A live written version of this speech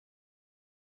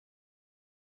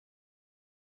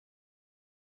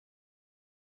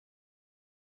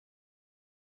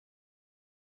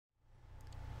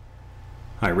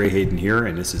Hi, Ray Hayden here,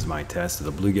 and this is my test of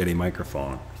the Blue Yeti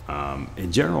microphone.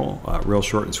 In general, real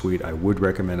short and sweet, I would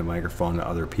recommend a microphone to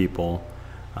other people.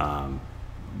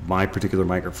 My particular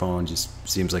microphone just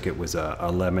seems like it was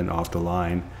a lemon off the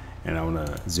line, and I want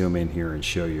to zoom in here and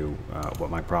show you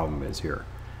what my problem is here.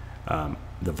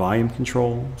 The volume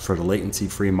control for the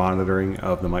latency-free monitoring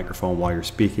of the microphone while you're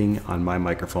speaking on my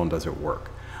microphone doesn't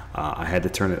work. I had to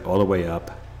turn it all the way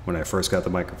up. When I first got the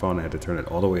microphone, I had to turn it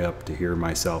all the way up to hear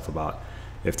myself about,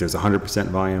 if there's 100%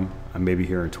 volume, I'm maybe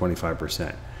hearing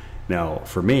 25%. Now,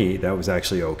 for me, that was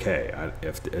actually okay.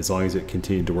 As long as it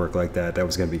continued to work like that, that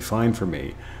was going to be fine for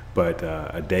me. But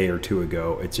a day or two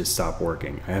ago, it just stopped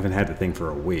working. I haven't had the thing for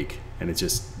a week, and it's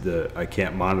just I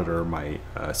can't monitor my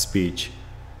speech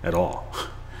at all.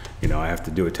 You know, I have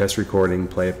to do a test recording,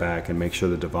 play it back, and make sure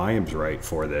that the volume's right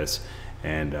for this.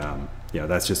 And you know,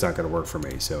 that's just not going to work for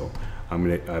me. So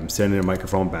I'm sending a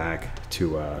microphone back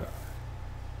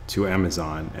to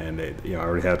Amazon, and I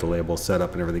already have the label set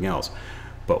up and everything else.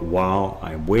 But while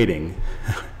I'm waiting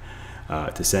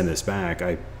to send this back,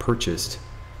 I purchased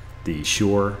the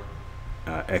Shure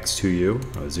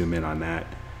X2U. I'll zoom in on that.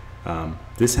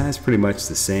 This has pretty much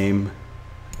the same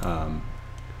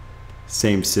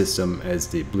system as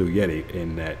the Blue Yeti,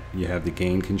 in that you have the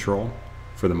gain control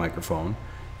for the microphone.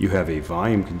 You have a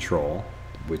volume control,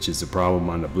 which is the problem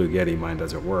on the Blue Yeti. Mine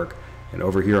doesn't work. And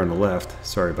over here on the left,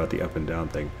 sorry about the up and down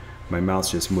thing, my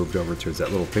mouse just moved over towards that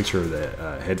little picture of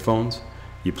the headphones.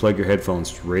 You plug your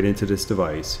headphones right into this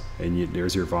device, and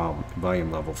there's your volume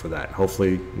level for that.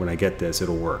 Hopefully, when I get this,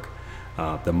 it'll work.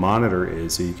 The monitor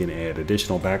is so you can add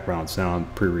additional background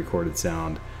sound, pre-recorded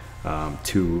sound,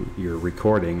 to your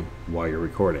recording while you're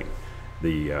recording.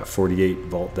 The 48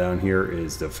 volt down here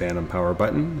is the phantom power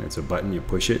button. It's a button, you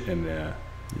push it, and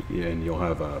you'll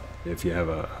have if you have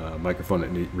a microphone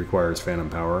that requires phantom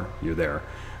power, you're there.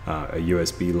 A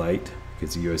USB light,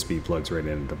 because the USB plugs right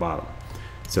in at the bottom.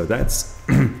 So that's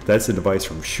that's the device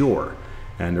from Shure.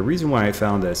 And the reason why I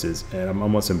found this is, and I'm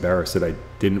almost embarrassed that I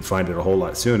didn't find it a whole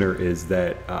lot sooner, is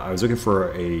that I was looking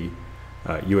for a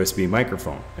USB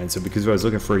microphone. And so because I was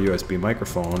looking for a USB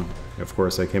microphone, of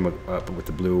course I came up with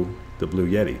the Blue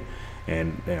Yeti.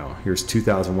 And here's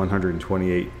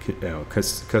 2,128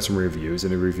 customer reviews,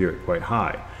 and they review it quite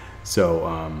high. So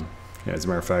as a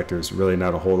matter of fact, there's really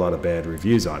not a whole lot of bad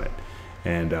reviews on it.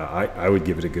 And I would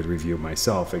give it a good review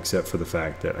myself, except for the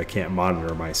fact that I can't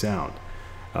monitor my sound.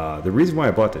 The reason why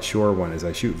I bought the Shure one is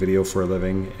I shoot video for a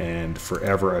living, and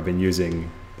forever I've been using,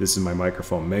 this is my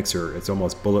microphone mixer. It's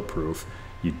almost bulletproof.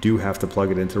 You do have to plug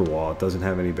it into the wall. It doesn't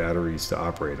have any batteries to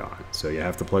operate on. So you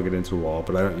have to plug it into the wall,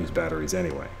 but I don't use batteries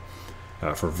anyway.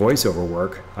 For voiceover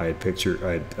work, I had picked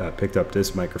up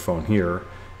this microphone here.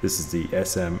 This is the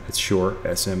it's Shure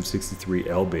SM63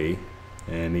 LB,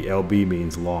 and the LB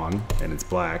means long, and it's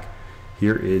black.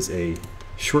 Here is a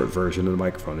short version of the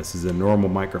microphone. This is a normal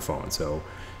microphone, so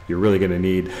you're really going to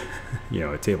need,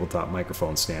 a tabletop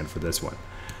microphone stand for this one.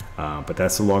 But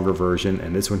that's the longer version,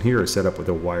 and this one here is set up with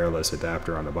a wireless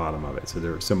adapter on the bottom of it.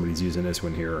 So somebody's using this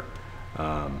one here,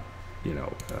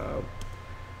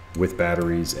 with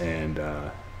batteries and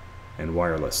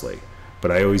wirelessly. But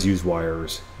I always use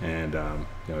wires, and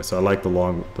so I like the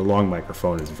long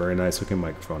microphone. It's a very nice looking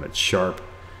microphone. It's sharp.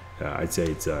 I'd say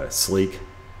it's sleek.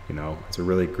 It's a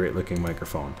really great looking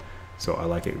microphone. So I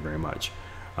like it very much.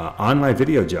 On my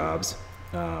video jobs,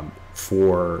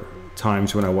 for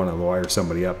times when I want to wire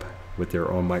somebody up with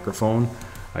their own microphone,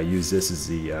 I use this as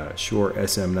the Shure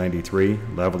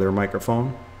SM93 lavalier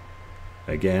microphone.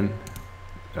 Again,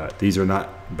 these are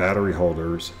not battery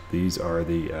holders. These are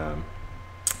the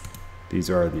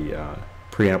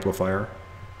preamplifier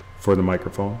for the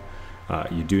microphone.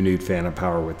 You do need phantom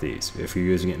power with these. If you're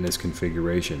using it in this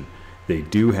configuration, they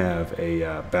do have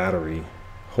a battery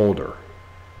holder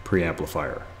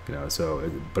preamplifier.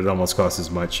 But it almost costs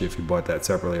as much if you bought that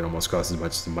separately. It almost costs as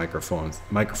much as the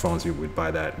microphones you would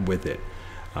buy that with it.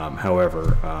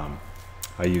 However,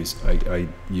 I use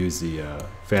the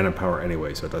phantom power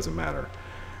anyway, so it doesn't matter.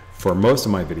 For most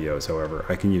of my videos, however,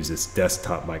 I can use this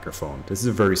desktop microphone. This is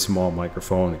a very small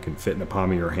microphone. It can fit in the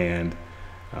palm of your hand.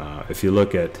 If you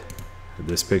look at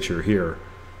this picture here,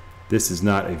 this is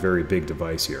not a very big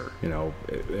device here.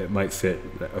 It might fit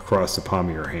across the palm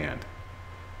of your hand.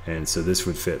 And so this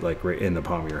would fit like right in the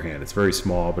palm of your hand. It's very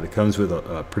small, but it comes with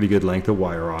a pretty good length of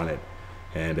wire on it,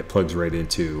 and it plugs right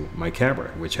into my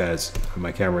camera,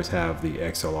 my cameras have the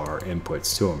XLR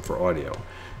inputs to them for audio.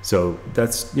 So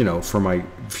that's, for my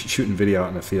shooting video out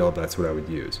in the field, that's what I would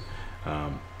use.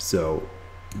 So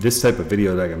this type of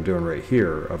video that I'm doing right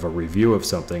here of a review of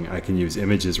something, I can use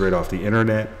images right off the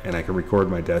internet, and I can record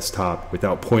my desktop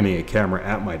without pointing a camera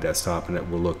at my desktop, and it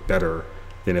will look better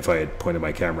than if I had pointed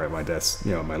my camera at my desk,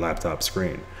 you know, my laptop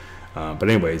screen. But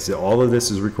anyways, all of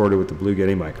this is recorded with the Blue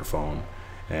Yeti microphone,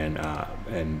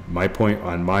 and my point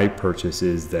on my purchase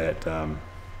is that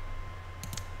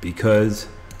because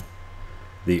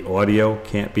the audio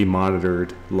can't be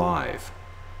monitored live,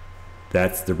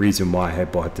 that's the reason why I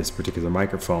bought this particular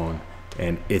microphone,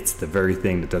 and it's the very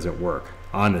thing that doesn't work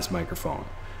on this microphone.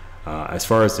 As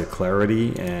far as the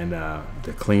clarity and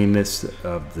the cleanness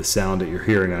of the sound that you're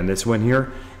hearing on this one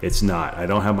here, it's not. I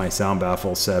don't have my sound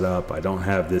baffle set up. I don't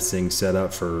have this thing set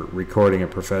up for recording a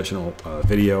professional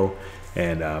video.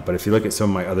 But if you look at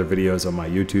some of my other videos on my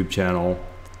YouTube channel,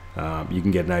 you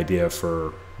can get an idea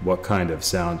for what kind of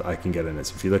sound I can get in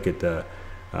this. If you look at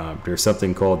there's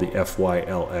something called the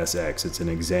FYLSX. It's an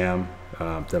exam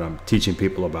that I'm teaching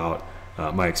people about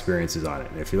my experiences on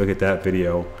it. And if you look at that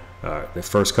video, the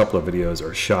first couple of videos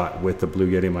are shot with the Blue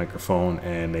Yeti microphone,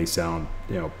 and they sound,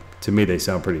 you know, to me they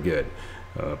sound pretty good.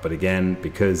 But again,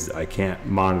 because I can't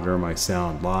monitor my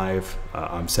sound live,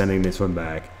 I'm sending this one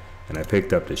back, and I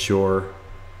picked up the Shure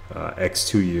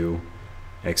X2U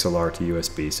XLR to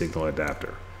USB signal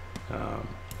adapter.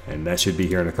 And that should be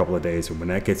here in a couple of days. And when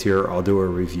that gets here, I'll do a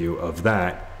review of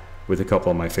that with a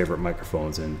couple of my favorite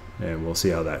microphones, and we'll see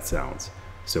how that sounds.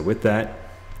 So with that,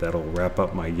 that'll wrap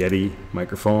up my Yeti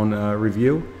microphone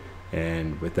review.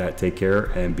 And with that, take care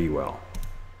and be well.